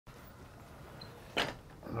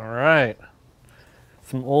All right,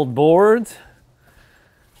 some old boards.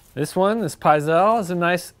 This Paizel is a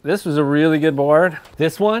nice, this was a really good board.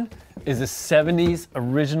 This one is a 70s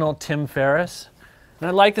original Tim Ferriss. And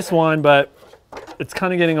I like this one, but it's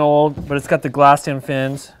kind of getting old, but it's got the glass stem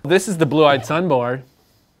fins. This is the Blue-Eyed Son board.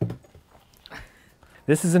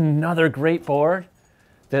 This is another great board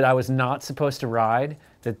that I was not supposed to ride,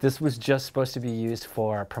 that this was just supposed to be used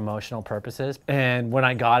for promotional purposes. And when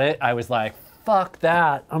I got it, I was like, fuck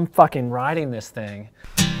that, I'm fucking riding this thing.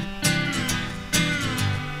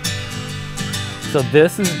 So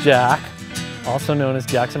this is Jack, also known as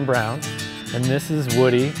Jackson Brown, and this is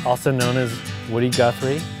Woody, also known as Woody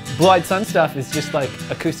Guthrie. Blue-Eyed Son stuff is just like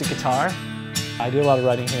acoustic guitar. I do a lot of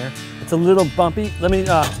riding here. It's a little bumpy. Let me,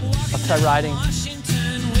 I'll try riding.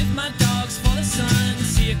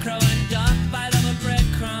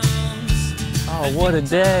 Oh, what a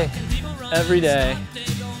day. Every day,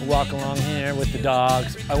 I walk along here with the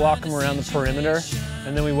dogs. I walk them around the perimeter,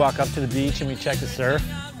 and then we walk up to the beach and we check the surf.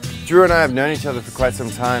 Drew and I have known each other for quite some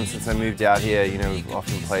time since I moved out here. You know, we've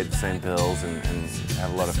often played the same bills and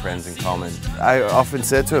have a lot of friends in common. I often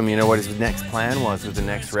said to him, you know, what his next plan was with the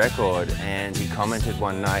next record, and he commented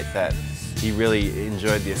one night that he really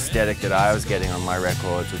enjoyed the aesthetic that I was getting on my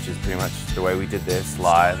records, which is pretty much the way we did this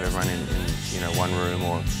live, everyone in you know, one room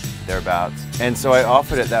or thereabouts. And so I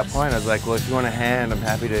offered at that point, I was like, well, if you want a hand, I'm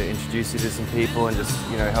happy to introduce you to some people and just,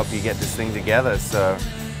 you know, help you get this thing together. So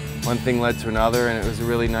one thing led to another, and it was a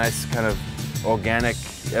really nice kind of organic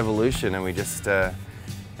evolution, and we just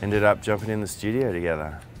ended up jumping in the studio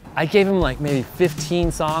together. I gave him like maybe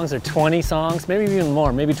 15 songs or 20 songs, maybe even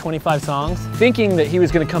more, maybe 25 songs, thinking that he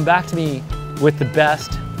was gonna come back to me with the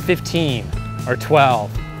best 15 or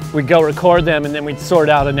 12. We'd go record them and then we'd sort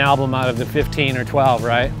out an album out of the 15 or 12,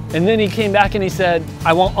 right? And then he came back and he said,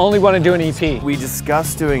 I only want to do an EP. We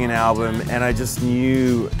discussed doing an album, and I just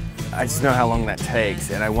know how long that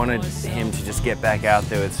takes, and I wanted him to just get back out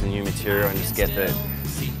there with some new material and just get the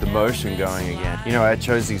motion going again. You know, I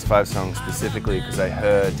chose these 5 songs specifically because I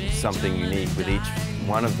heard something unique with each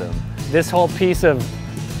one of them. This whole piece of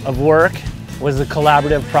work was a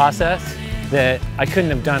collaborative process that I couldn't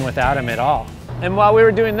have done without him at all. And while we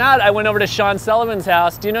were doing that, I went over to Sean Sullivan's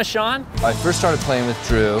house. Do you know Sean? I first started playing with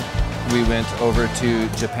Drew. We went over to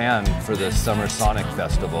Japan for the Summer Sonic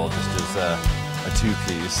Festival just as a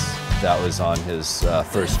two-piece. That was on his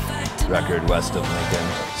first record, West of Lincoln.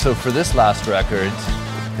 So for this last record,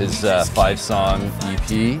 his 5-song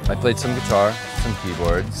EP, I played some guitar, some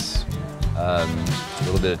keyboards, a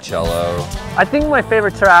little bit of cello. I think my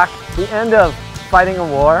favorite track, the end of Fighting a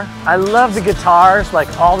War. I love the guitars,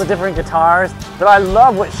 like all the different guitars, but I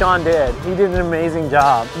love what Sean did. He did an amazing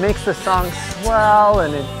job. It makes the song swell,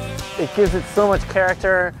 and it gives it so much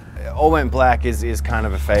character. All Went Black is kind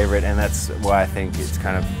of a favorite, and that's why I think it's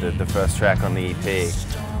kind of the first track on the EP.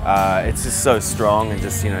 It's just so strong, and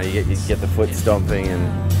just, you know, you get the foot stomping,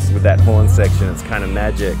 and with that horn section, it's kind of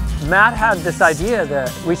magic. Matt had this idea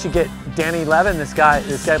that we should get Danny Levin, this guy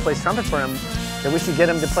plays trumpet for him, that we should get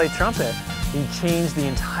him to play trumpet. He changed the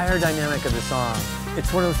entire dynamic of the song.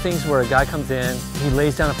 It's one of those things where a guy comes in, he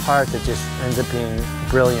lays down a part that just ends up being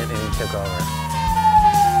brilliant, and he took over.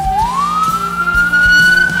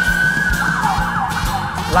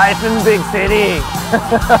 Life in the big city.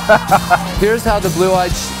 Here's how the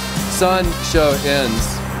Blue-Eyed Son show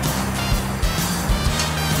ends.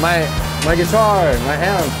 My guitar, my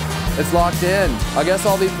amp, it's locked in. I guess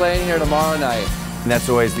I'll be playing here tomorrow night. And that's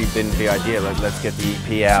always been the idea. Let's get the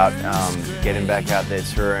EP out, get him back out there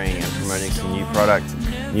touring and promoting some new product,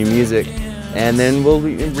 new music, and then we'll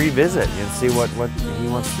revisit and see what he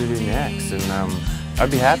wants to do next. And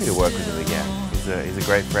I'd be happy to work with him again. He's a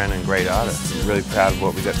great friend and great artist. I'm really proud of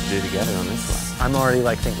what we got to do together on this one. I'm already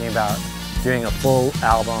like thinking about doing a full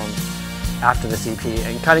album after this EP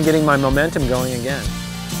and kind of getting my momentum going again.